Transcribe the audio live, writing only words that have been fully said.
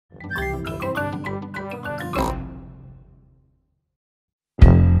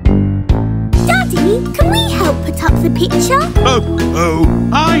set up the picture? Oh,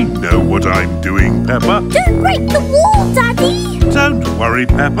 I know what I'm doing, Peppa. Don't break the wall, Daddy. Don't worry,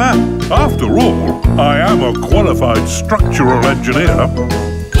 Peppa. After all, I am a qualified structural engineer.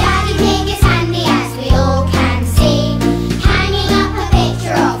 Daddy Pig is handy, as we all can see, hanging up a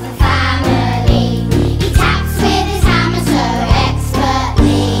picture of the family. He taps with his hammer so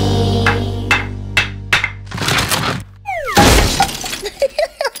expertly.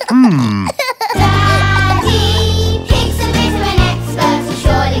 Daddy Pig's a bit of an expert, he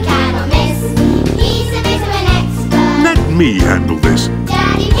surely cannot miss. He's a bit of an expert. Let me handle this.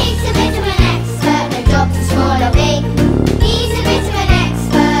 Daddy Pig's a bit of an expert, no job too small or big. He's a bit of an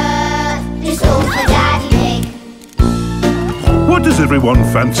expert, just all for Daddy Pig. What does everyone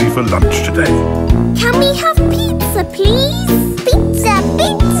fancy for lunch today? Can we have pizza, please? Pizza,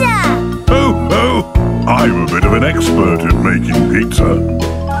 pizza! Oh, I'm a bit of an expert at making pizza.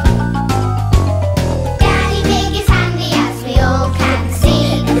 Daddy Pig is handy, as we all can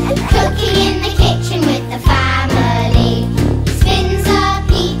see, cooking in the kitchen with the family. He spins a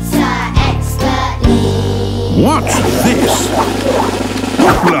pizza expertly. What's this?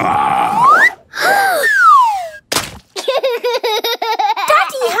 Blah!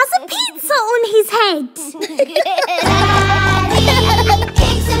 Daddy has a pizza on his head. Daddy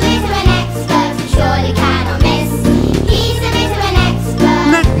Pig's a bit of an expert, he surely cannot miss. He's a bit of an expert.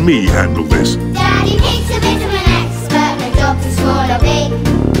 Let me handle this. Daddy Pig's a bit of an expert, no job too small or big.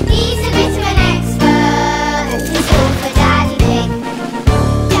 He's a bit of an expert, just all for Daddy Pig.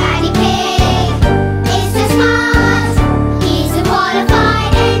 Daddy Pig is so smart, he's a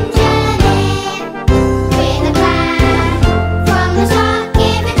qualified engineer. With a plan from the start,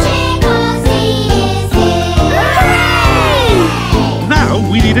 give a cheer 'cause he is here. Hooray! Now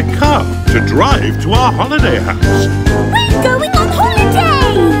we need a car to drive to our holiday house. We're going on holiday!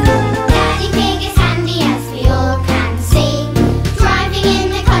 Daddy Pig is handy, as we all can see, driving in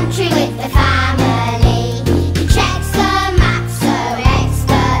the country with the family. He checks the map so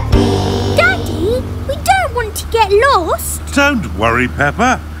expertly. Daddy, we don't want to get lost. Don't worry,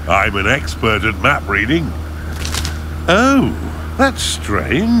 Peppa. I'm an expert at map reading. Oh, that's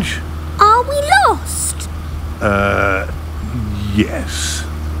strange. Are we lost? Yes.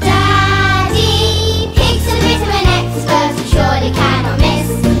 Daddy Pig's a bit of an expert, he surely cannot miss.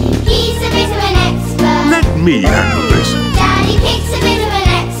 He's a bit of an expert. Let me handle this. Daddy Pig's a bit of an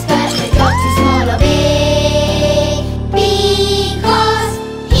expert, but not too small or big. Because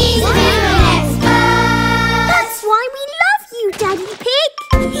he's a bit of an expert. That's why we love you, Daddy Pig.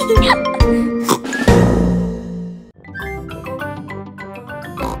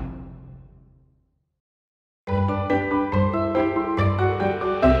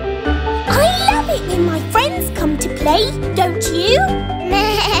 I love it when my friends come to play, don't you?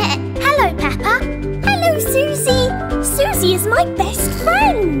 Hello, Peppa. Hello, Susie. Susie is my best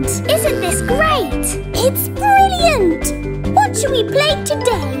friend. Isn't this great? It's brilliant. What shall we play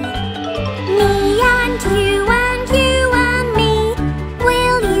today? Me and you and you and me.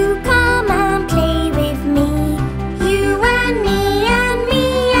 Will you come and play with me? You and me and me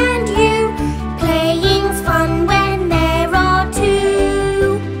and you. Playing's fun when there are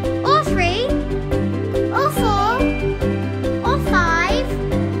two. Or three, or four, or five,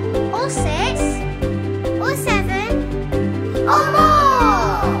 or six, or seven, or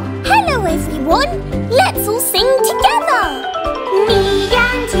more. Hello, everyone. Let's all sing together. Me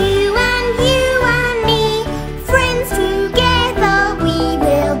and you and you and me. Friends together we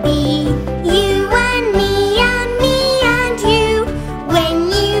will be. You and me and me and you. When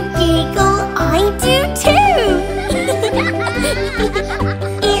you giggle, I do too.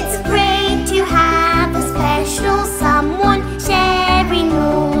 It's great to have a special someone sharing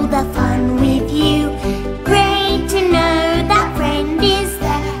all the fun with you. Great to know that friend is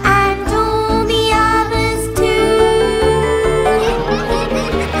there and all the others too.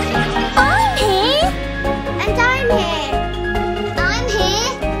 I'm here. And I'm here. I'm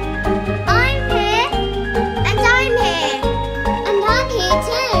here. I'm here. And I'm here. And I'm here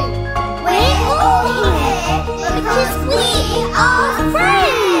too. We're all here because we are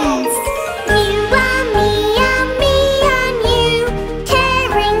friends. You and me and you.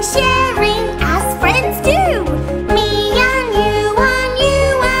 Caring, sharing as friends do. Me and you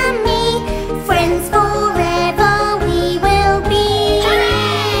and me. Friends forever we will be.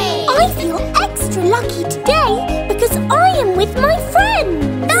 Hooray! I feel extra lucky today because I am with my friends.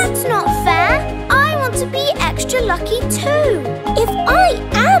 That's not fair. I want to be extra lucky too. If I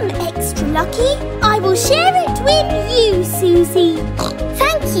am extra lucky, I will share it with you, Susie.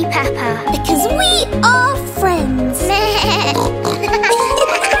 Thank you, Peppa. Because we are friends.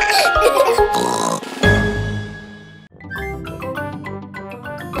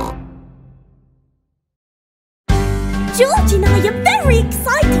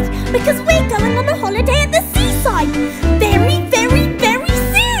 because we're going on a holiday at the seaside very, very, very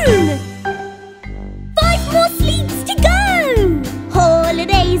soon. 5 more sleeps to go.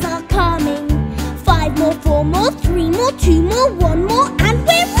 Holidays are coming. 5 more, 4 more, 3 more, 2 more, 1 more, and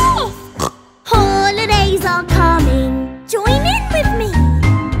we're off. Holidays are coming. Join in with me.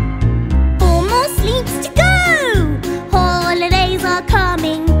 4 more sleeps to go. Holidays are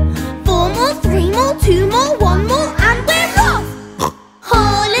coming. 4 more, 3 more, 2 more, 1 more, and we're off.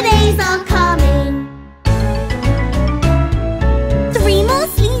 Holidays are coming. 3 more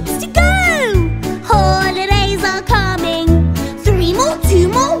sleeps to go. Holidays are coming. 3 more, 2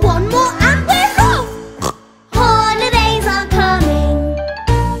 more, 1 more, and we're off. Holidays are coming.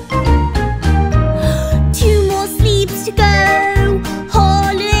 2 more sleeps to go.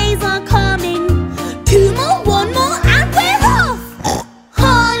 Holidays are coming. 2 more, 1 more, and we're off.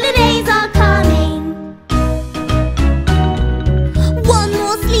 Holidays are coming. 1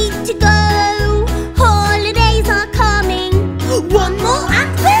 more sleep to go. Holidays are coming. 1 more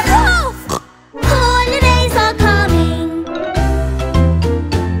and we're off. Holidays are coming.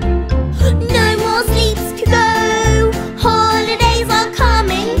 No more sleeps to go. Holidays are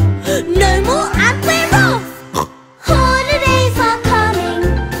coming. No more and we're off. Holidays are coming.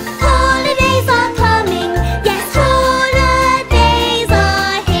 Holidays are coming. Yes, holidays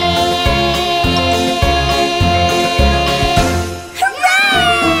are here.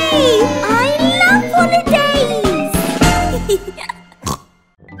 Hooray! I love holidays.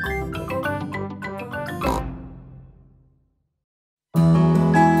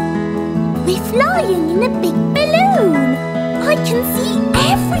 We're flying in a big balloon. I can see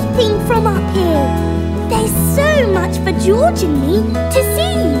everything from up here. There's so much for George and me to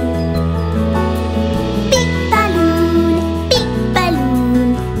see. Big balloon,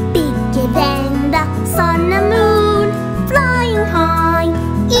 bigger than the sun and moon. Flying high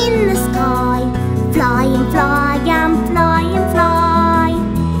in the sky. Fly and fly and fly and fly.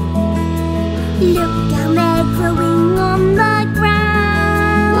 Look down there growing on the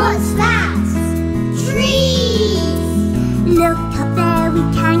ground. What's that? Trees! Look up there, we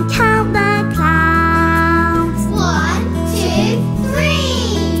can count the clouds. 1, 2,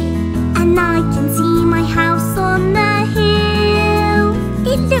 3. And I can see my house on the hill.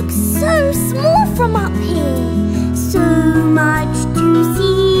 It looks so small from up here. So much to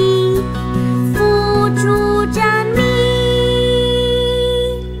see for George and me.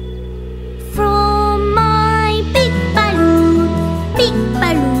 From my big balloon,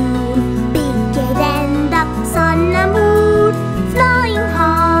 bigger than the sun and moon. Flying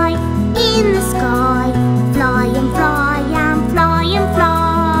high in the sky. Fly and fly and fly and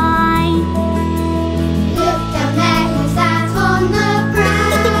fly. Look down there, who's that on the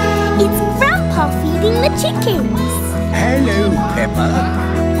ground? It's Grandpa feeding the chickens. Hello, Peppa.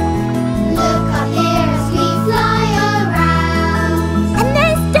 Look up here as we fly around. And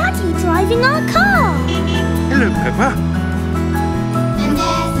there's Daddy driving our car. Hello, Peppa. And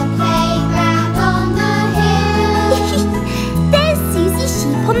there's a playground on the hill. There's Susie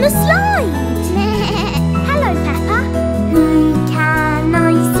Sheep on the slide. Hello, Peppa. Who can I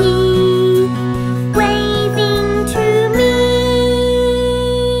see waving to me?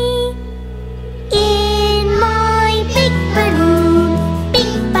 In my big balloon,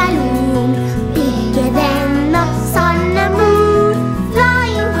 bigger than the sun and moon.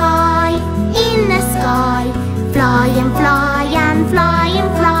 Flying high in the sky. Fly and fly and fly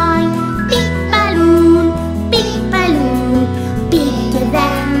and fly. Big balloon, bigger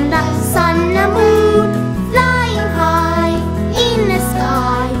than the sun and moon. Flying high in the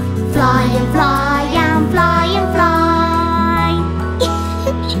sky. Fly and fly and fly and fly.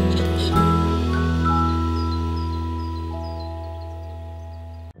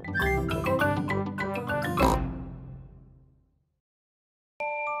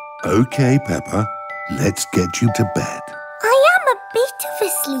 Okay, Peppa. Let's get you to bed. I am a bit of a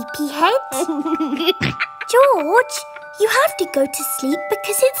sleepyhead. George, you have to go to sleep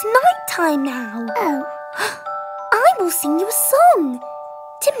because it's night time now. Oh. I will sing you a song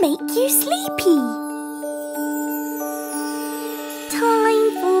to make you sleepy.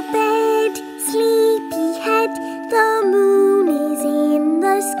 Time for bed, sleepyhead. The moon is in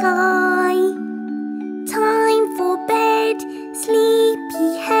the sky. Time for bed,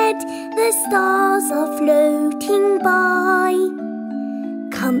 sleepyhead. The stars are floating by.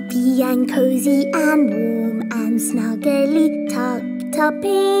 Comfy and cozy and warm and snuggly tucked up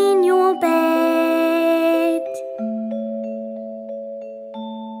in your bed.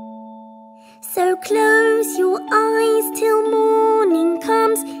 So close your eyes till morning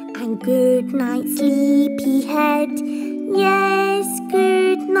comes, and good night, sleepyhead. Yes,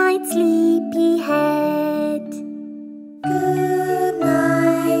 good night,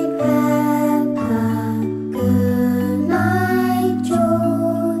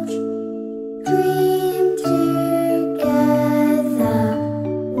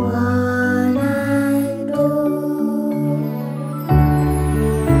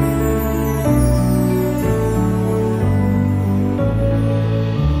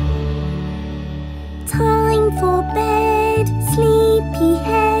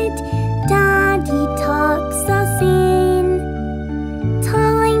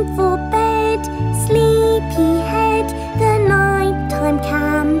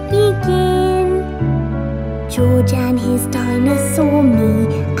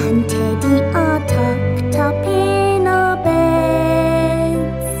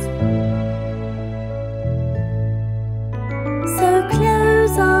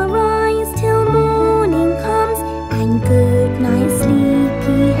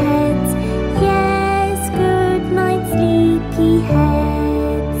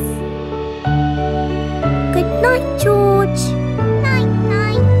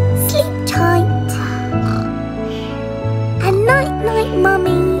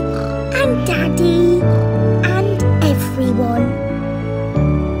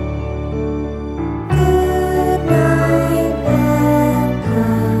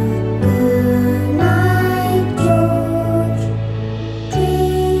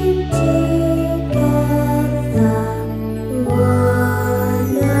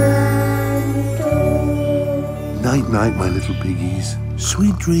 night, my little piggies.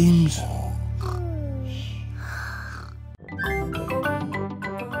 Sweet dreams.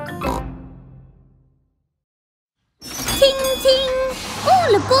 Ting, ting!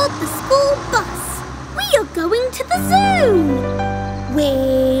 All aboard the school bus. We are going to the zoo.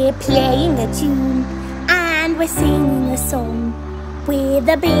 We're playing a tune and we're singing a song with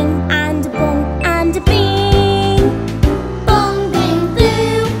a bing and a bong and a bing. Bong, bing,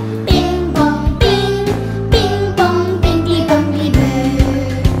 boo. Bing, bong, bing. Bing, bong, bingly, bongly, boo.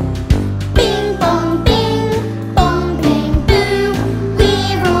 Bing, bong, bing. Bong, bing, boo.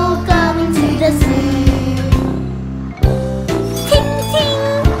 We're all going to the zoo. Ting, ting!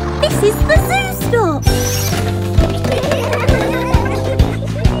 This is the zoo stop.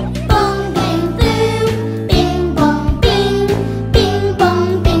 Bong, bing, boo. Bing, bong, bing. Bing, bong,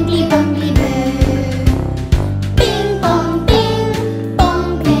 bingly, bongly, boo. Bing, bong, bing. Bong,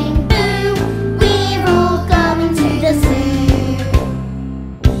 bing, boo. We're all going to the zoo.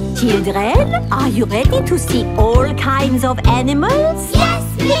 Children, are you ready to see all kinds of animals? Yes,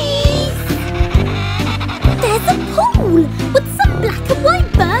 please! There's a pool with some black and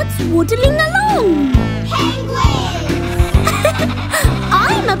white birds waddling along. Penguins!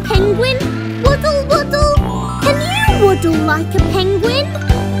 I'm a penguin. Waddle, waddle. Can you waddle like a penguin?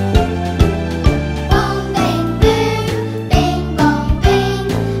 Bong, bing, boo. Bing, bong, bing.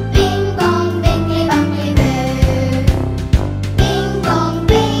 Bing, bong, bingly, bongly, boo. Bing, bong,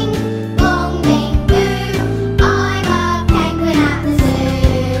 bing. Bong, bing, boo. I'm a penguin at the zoo.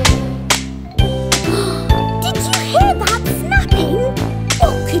 Did you hear that snapping?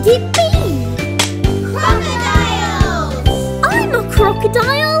 What could it be? Crocodiles! I'm a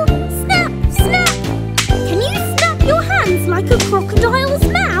crocodile. Snap, snap. Can you snap your hands like a crocodile's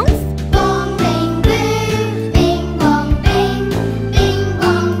mouth? Bong, bing, boo. Bing, bong, bing. Bing,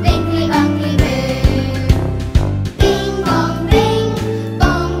 bong, bingly, bongly, boo. Bing, bong, bing.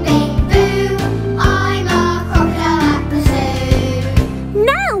 Bong, bing, boo. I'm a crocodile at the zoo.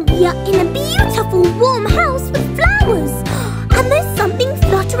 Now we are in a beautiful warm house with flowers. And there's something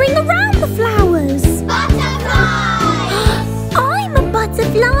fluttering around the flowers. Butterflies! I'm a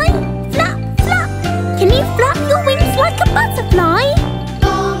butterfly. Flap, flap. Can you flap your wings like a butterfly?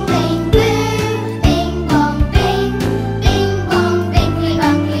 Bong, bing, boo. Bing, bong, bing. Bing, bong, bingly,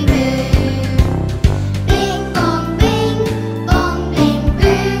 bongly, boo. Bing, bong, bing. Bong, bing,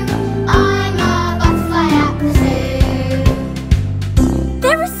 boo. I'm a butterfly at the zoo.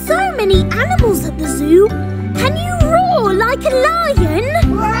 There are so many animals at the zoo. Can you roar like a lion?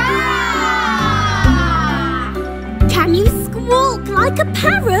 Can you squawk like a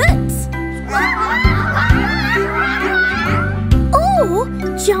parrot? Or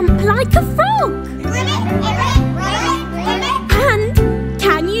jump like a frog? And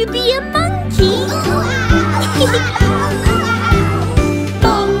can you be a monkey?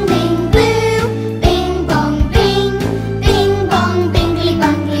 Bong, bing, boo. Bing, bong, bing. Bing, bong, bingly,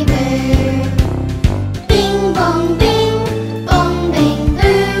 bongly, boo. Bing, bong, bing. Bong, bing,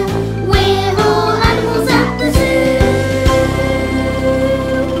 boo. We're all animals at the zoo.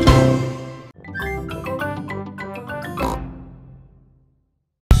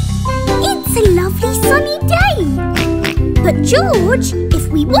 It's a lovely sunny day. But George, if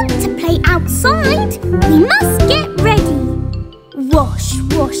we want to play outside, we must get ready. Wash,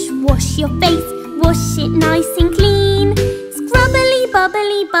 wash, wash your face. Wash it nice and clean. Scrubbly,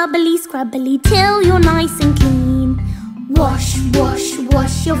 bubbly, bubbly, scrubbly till you're nice and clean. Wash, wash,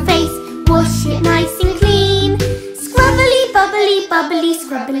 wash your face. Wash it nice and clean. Scrubbly, bubbly, bubbly,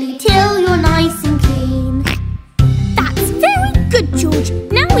 scrubbly till you're nice and clean. That's very good, George.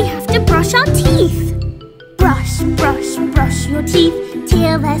 Now we have to brush our teeth. Brush, brush, brush your teeth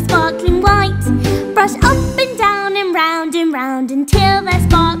till they're sparkling white. Brush up and down and round until they're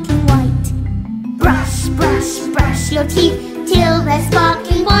sparkling white. Brush, brush, brush your teeth till they're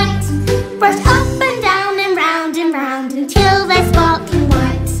sparkling white. Brush up and down and round until they're sparkling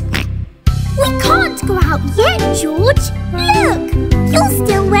white. We can't go out yet, George. Look, you're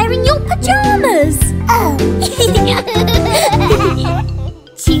still wearing your pyjamas. Oh.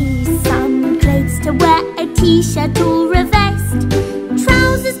 Choose some clothes to wear, a t-shirt or a vest.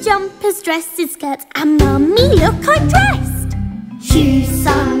 Trousers, jumpers, dresses, skirts, and mummy, look, I'm dressed. Choose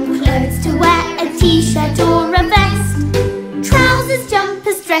some clothes to wear, a t-shirt or a vest. Trousers,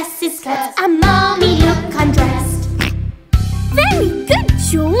 jumpers, dresses, skirts, and mummy, look, I'm dressed. Very good,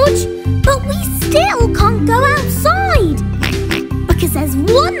 George, but we still can't go outside. Because there's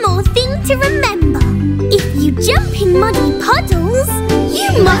one more thing to remember. If you jump in muddy puddles,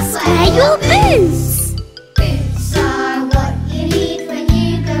 you must wear your boots. Boots are what you need when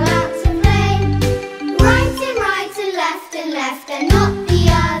you go out to play. Right and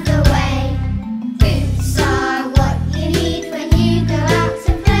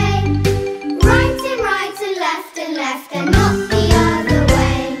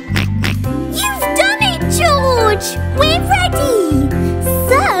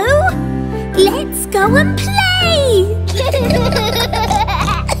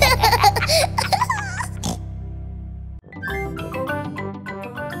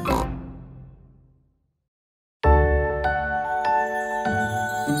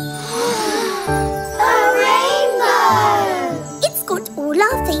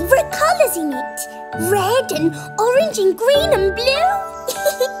all our favourite colours in it. Red and orange and green and blue.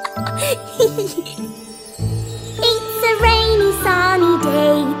 It's a rainy, sunny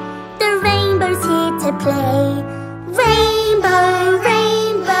day. The rainbow's here to play. Rainbow,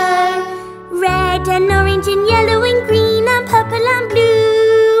 rainbow. Red and orange and yellow and green and purple and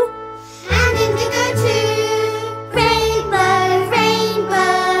blue. And indigo too. Rainbow,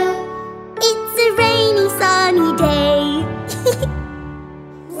 rainbow. It's a rainy, sunny day.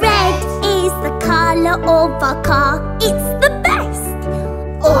 Red is the colour of our car. It's the best.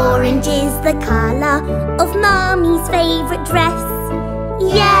 Orange is the colour of Mummy's favourite dress.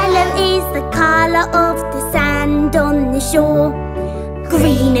 Yellow is the colour of the sand on the shore.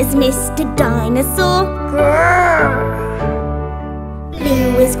 Green is Mr. Dinosaur.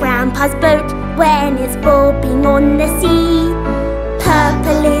 Blue is Grandpa's boat when it's bobbing on the sea.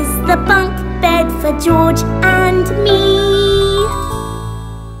 Purple is the bunk bed for George and me.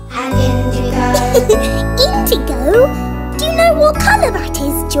 And indigo. Indigo? Do you know what colour that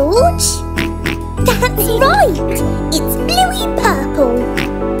is, George? That's right. It's bluey purple.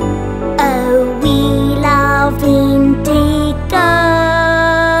 Oh, we love indigo.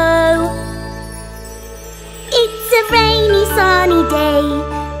 It's a rainy, sunny day.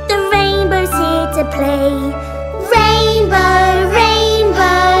 The rainbow's here to play. Rainbow,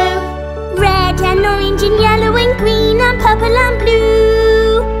 rainbow. Red and orange and yellow and green and purple and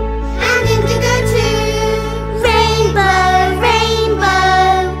blue. And indigo too. Rainbow,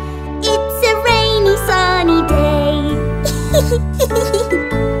 rainbow. It's a rainy, sunny day.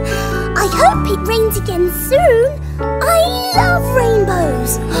 I hope it rains again soon. I love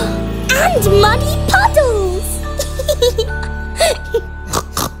rainbows. And muddy puddles.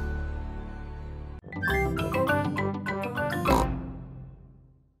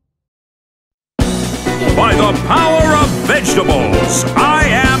 By the power of vegetables, I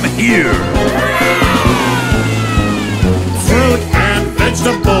am here. Fruit and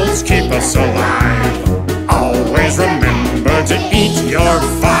vegetables keep us alive. Always remember to eat your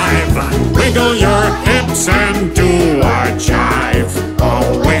 5. Wiggle your hips and do a jive.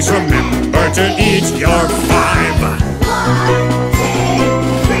 Always remember to eat your 5. 1, 2,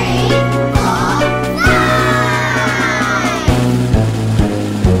 3, 4, 5.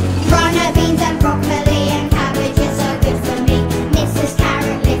 Runner beans and broccoli and cabbages are good for me. Mrs.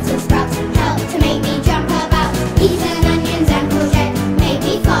 Carrot, little sprouts help to make me jump about. Peas and onions and courgette make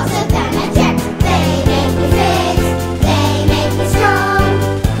me faster than a jet. They make me fit, they make me strong,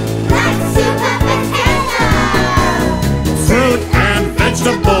 like super potato. Fruit and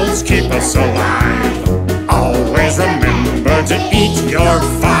vegetables keep us alive. Always remember to eat your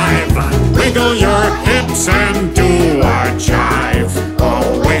 5. Wiggle your hips and do a jive.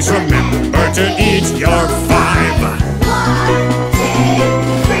 Always remember to eat your 5. 1, 2,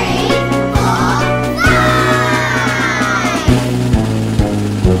 3, 4, 5.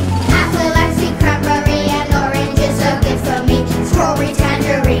 Apple, lassie, cranberry, and oranges are good for me. Strawberry,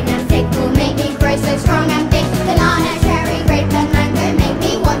 tangerine, and fig will make me grow so strong and big. Banana, cherry, grape, and mango make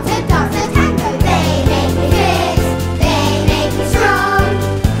me want to dance a tango. They make me fit, they make me strong,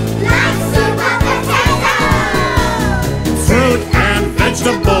 like super potato. Fruit and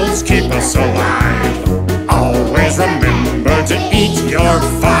vegetables keep us alive. Always remember to eat your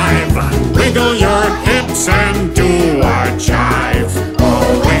 5. Wiggle your hips and do a jive.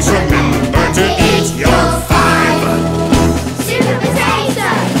 Always remember to eat your 5. Super potato,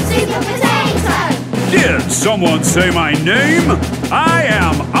 super potato. Did someone say my name? I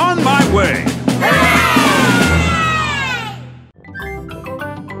am on my way.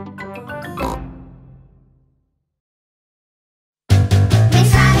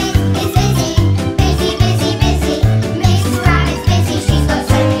 Miss Rabbit is busy, busy, busy, busy. Miss Rabbit's busy, she's got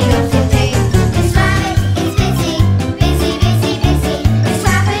so many jobs to do. Miss Rabbit is busy, busy, busy, busy. Miss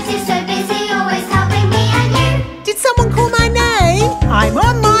Rabbit is so busy, always helping me and you. Did someone call my name? I'm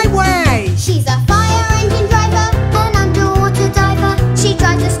on my way. She's a fire engine driver, an underwater diver. She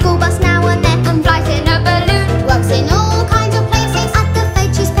drives a school bus now and then and flies in a balloon. Works in all kinds of places. At the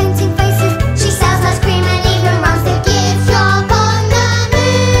fete she's painting faces. She sells ice cream and even runs the gift shop on the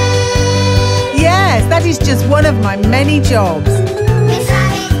moon. Yes, that is just one of my many jobs. Miss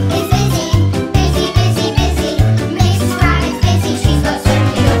Rabbit is busy, busy, busy, busy. Miss Rabbit's busy, she's got so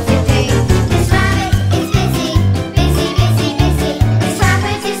many jobs to do. Miss Rabbit is busy, busy, busy, busy. Miss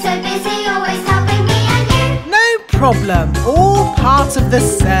Rabbit is so busy, always helping me and you. No problem. All part of the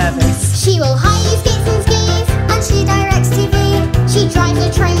service. She will hire you skates and skis, and she directs TV. She drives a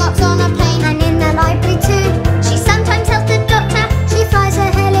train, walks on a plane, and in the library too. She sometimes helps the doctor, she flies a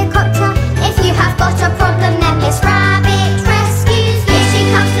helicopter. If you have got a problem, then Miss Rabbit rescues you.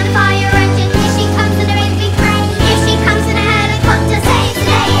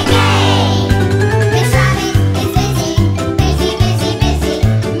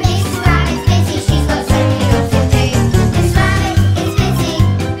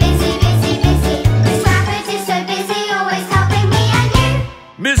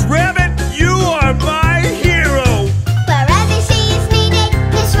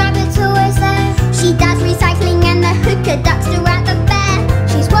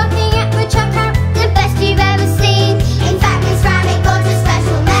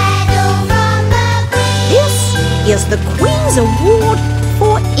 Here's a award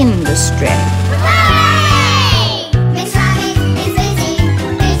for industry. Hooray! Miss Rabbit is busy,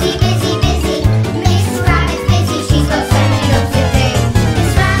 busy, busy, busy. Miss Rabbit's busy, she's got so many jobs to do.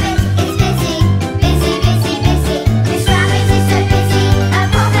 Miss Rabbit is busy, busy, busy, busy. Miss Rabbit is so busy, a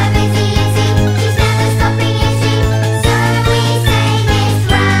proper busy Lizzie. She's never stopping, is she? So we say, Miss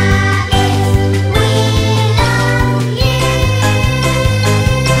Rabbit, we love you.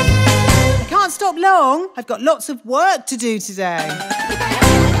 I can't stop long. I've got lots of work to do today.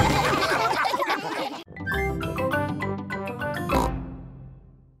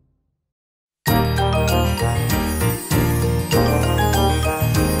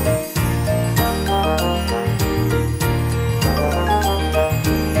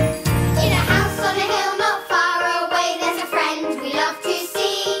 In a house on a hill not far away, there's a friend we love to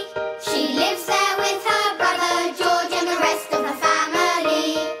see. She lives there with her brother George and the rest of the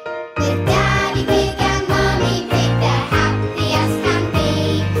family. With Daddy Pig and Mummy Pig, they're happy as can be.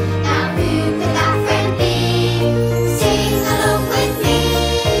 Now who could that friend be? Sing along with me.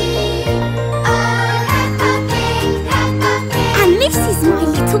 Oh, Peppa Pig, Peppa Pig. And this is my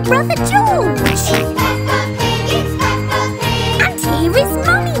little brother George. It's Peppa Pig, it's Peppa Pig. And here is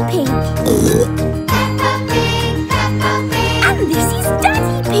Mummy Pig. Peppa Pig, Peppa Pig. And this is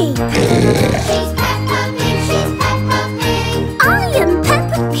Daddy Pig. She's Peppa Pig, she's Peppa Pig. I am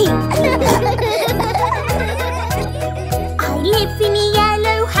Peppa Pig. I live in a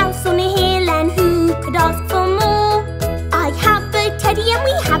yellow house on a hill, and who could ask for more? I have a teddy and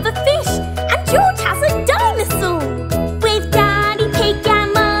we have a fish, and George has a dinosaur. With Daddy Pig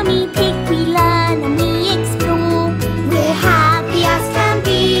and Mummy Pig, we learn and we explore. We're happy as can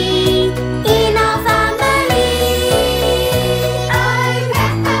be in our family. Oh,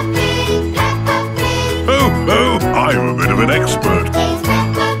 Peppa Pig, Peppa Pig. Oh, I'm a bit of an expert. It's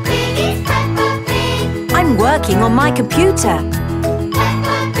Peppa Pig, it's Peppa Pig. I'm working on my computer.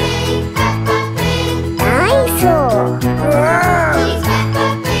 Peppa Pig, Peppa Pig. Dinosaur. She's Peppa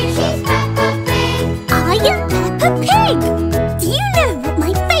Pig, she's Peppa Pig. I am Peppa Pig. Do you know what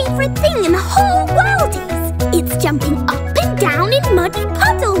my favourite thing in the whole world is? It's jumping up and down in muddy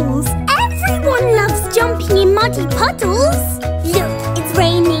puddles. Everyone loves jumping in muddy puddles. Look, it's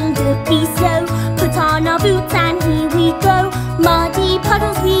raining, don't be slow. Put on our boots and here we go. Muddy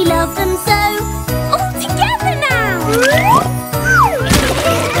puddles, we love them so. All together now.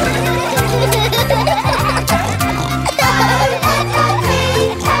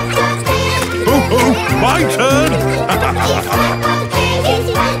 Oh, my turn.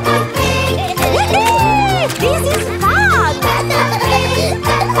 This is fun.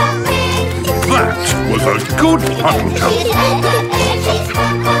 That was a good puddle jump.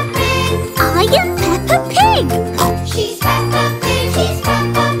 I am Peppa Pig. She's Peppa Pig, she's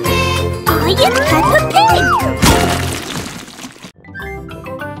Peppa Pig. I am Peppa Pig.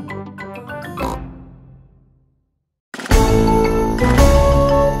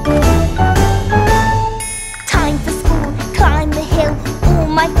 Time for school, climb the hill, all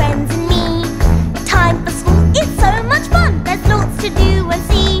my friends and me. Time for school, it's so much fun, there's lots to do and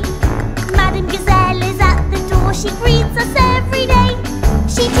see. Madam Gazelle is at the door, she greets us every day.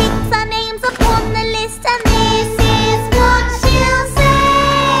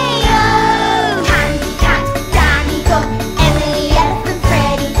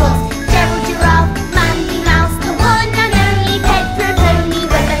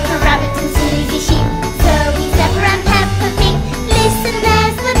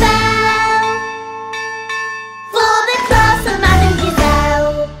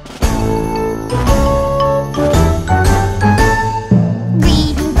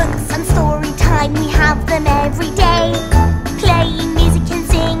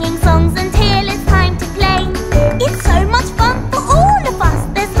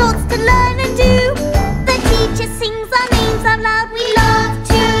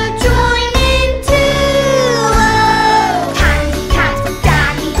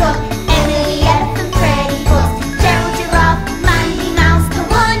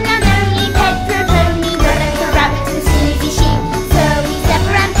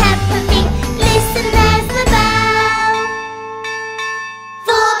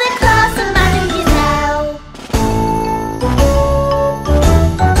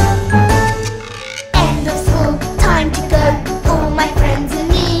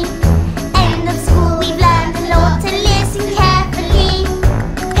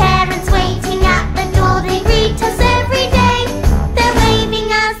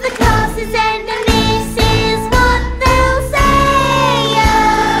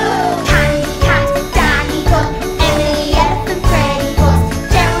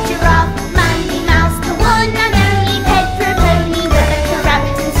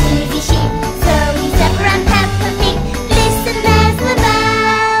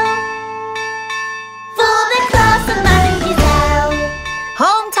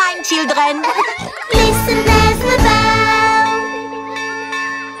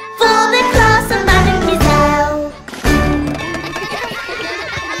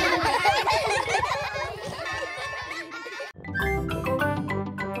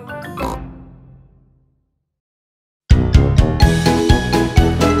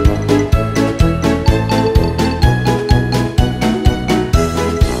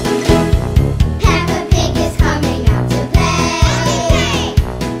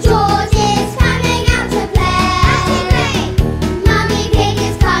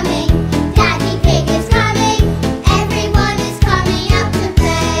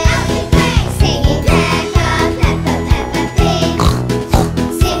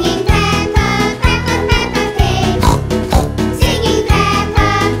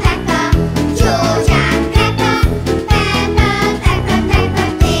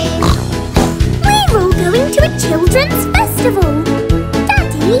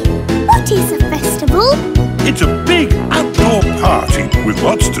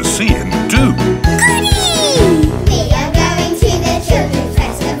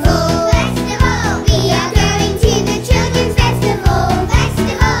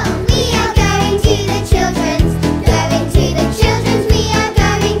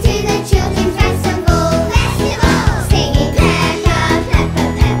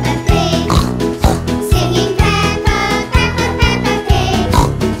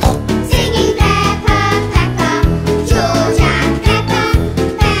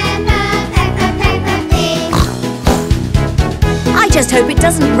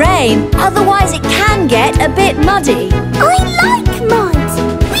 rain, otherwise it can get a bit muddy. I like mud.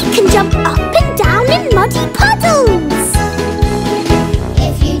 We can jump up and down in muddy puddles.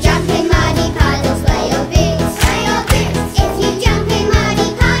 If you jump in muddy puddles, wear your boots. Wear your boots. If you jump in muddy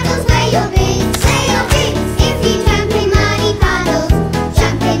puddles, wear your boots. Wear your boots. If you jump in muddy puddles,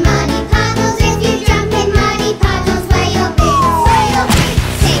 jump in muddy puddles. If you jump in muddy puddles, wear your boots. Wear your boots.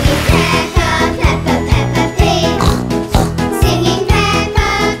 Singing Peppa, Peppa, Peppa Pig. Singing Peppa,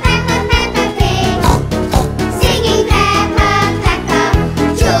 Peppa, Peppa Pig. Singing Peppa, Peppa,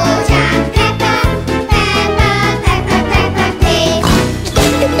 George and Peppa, Peppa, Peppa, Peppa Pig.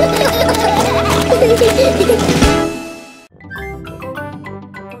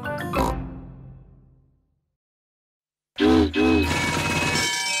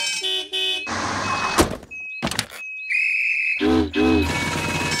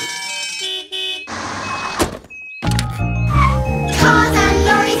 Cars and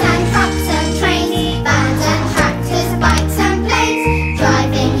lorries and trucks and trains, vans and tractors, bikes and planes,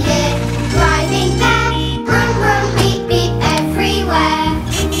 driving here, driving there, brum brum beep beep everywhere.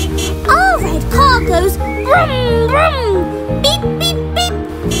 Our red car goes brum brum, beep beep beep.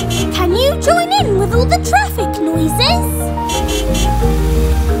 Can you join in with all the traffic noises?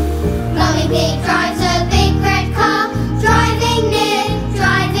 Mummy Pig drives a big red car, driving near,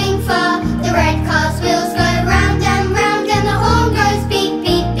 driving far. The red car's wheels go round and round and the horn goes beep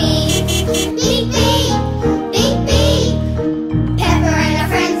beep beep. Beep beep, beep beep. Peppa and her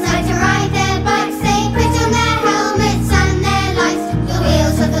friends like to ride their bikes. They put on their helmets and their lights. The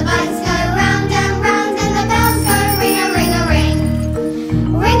wheels of the bikes go round and round and the bells go ring a ring a ring.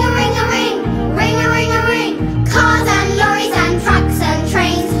 Ring a ring a ring, ring a ring a ring. Cars and lorries and trucks and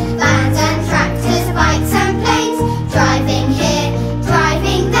trains, vans and tractors, bikes and planes, driving here,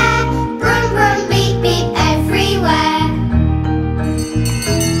 driving there, brum brum beep beep everywhere.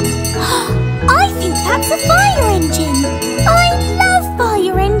 I think that's a fire engine. I love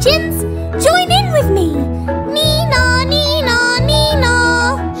fire engines. Join in with me. Nina, Nina, Nina.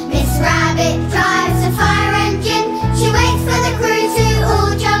 Miss Rabbit drives a fire engine. She waits for the crew to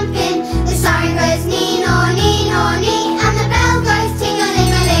all jump in. The siren goes nee-naw, nee-naw, nee, and the bell goes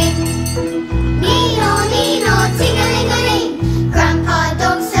ting-a-ling-a-ling. Nee-naw, nee-naw, ting-a-ling-a-ling. Grandpa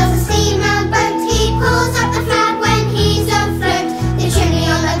Dog sails a steamboat. He pulls up the flag when he's afloat. The chimney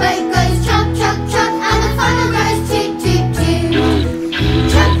on the boat goes chug, chug, chug, and the funnel goes toot, toot, toot.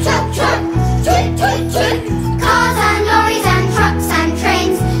 Chug, chug, chug, toot, toot, toot. Cars and lorries and trucks and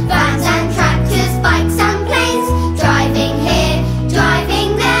trains, vans and tractors, bikes and planes, driving here,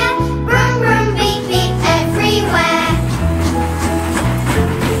 driving there, brum brum beep beep everywhere.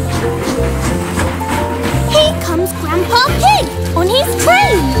 Here comes Grandpa Pig on his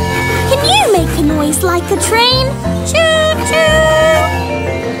train. Can you make a noise like a train? Choo-choo!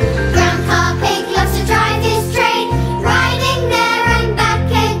 Grandpa Pig loves to drive his train, riding there and back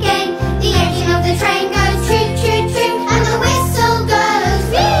again. The engine of the train goes choo choo choo, and the whistle goes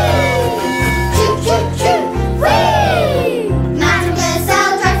whee! Choo choo choo, whee! Madam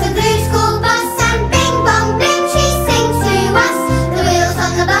Gazelle drives the blue school bus, and bing bong bing she sings to us. The wheels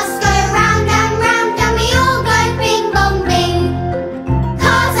on the bus go round and round, and we all go bing bong bing.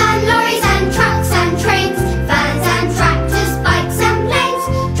 Cars and lorries and trucks and trains, vans and tractors, bikes and planes,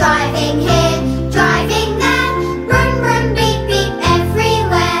 driving here, driving there, brum brum beep beep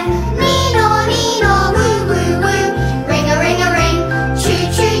everywhere. Nee-naw, nee-naw, woo woo woo, ring a ring, choo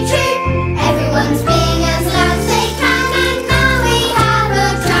choo choo. Everyone's being as loud as they can, and now we have a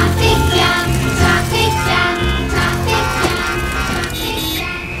traffic jam, traffic jam, traffic jam, traffic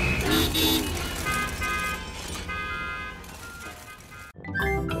jam.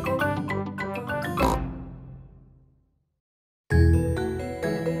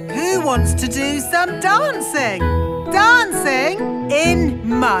 Who wants to do some dancing? Dancing in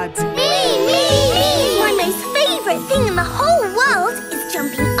mud. My most favourite thing in the whole world is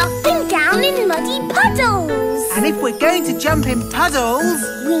jumping up and down in muddy puddles. And if we're going to jump in puddles,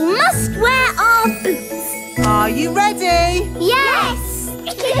 We must wear our boots. are you ready? Yes!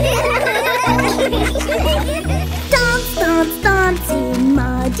 Dance, dance, dance in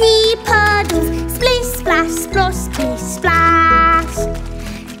muddy puddles. Splish, splash, splosh, splish, splash.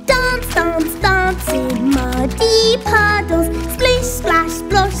 Dance, dance, dance in muddy puddles. Splish, splash,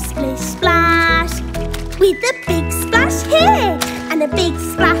 splosh, splish, splash. With a big splash here and a big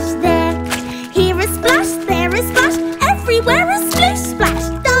splash there. Here a splash, there a splash, everywhere a splish, splash.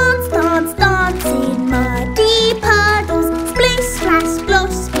 Dance, dance, dance in muddy puddles. Splish, splash,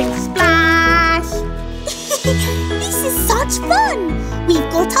 splosh, splish, splash. This is such fun! We've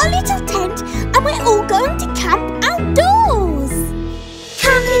got our little tent and we're all going to camp outdoors.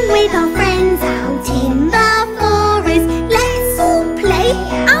 with our friends out in the forest. Let's all play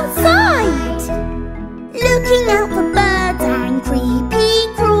outside. Looking out for birds and creepy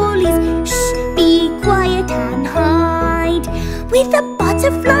crawlies. Shh, be quiet and hide. With a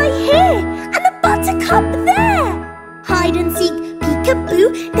butterfly here and a buttercup there. Hide and seek,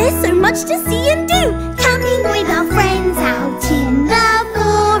 peek-a-boo, there's so much to see and do. Camping with our friends out in the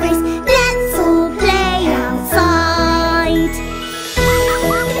forest. Let's all play outside.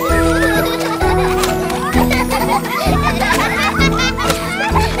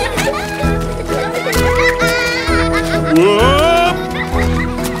 Whoa!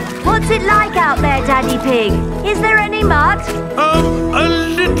 What's it like out there, Daddy Pig? Is there any mud? A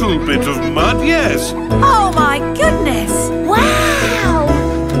little bit of mud, yes. Oh my goodness! Wow!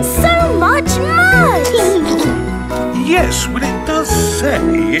 So much mud! Yes, well, it does say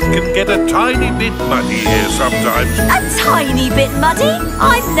it can get a tiny bit muddy here sometimes. A tiny bit muddy?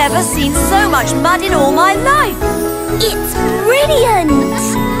 I've never seen so much mud in all my life. It's brilliant!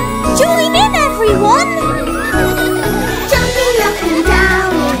 Join in, everyone! Jumping up and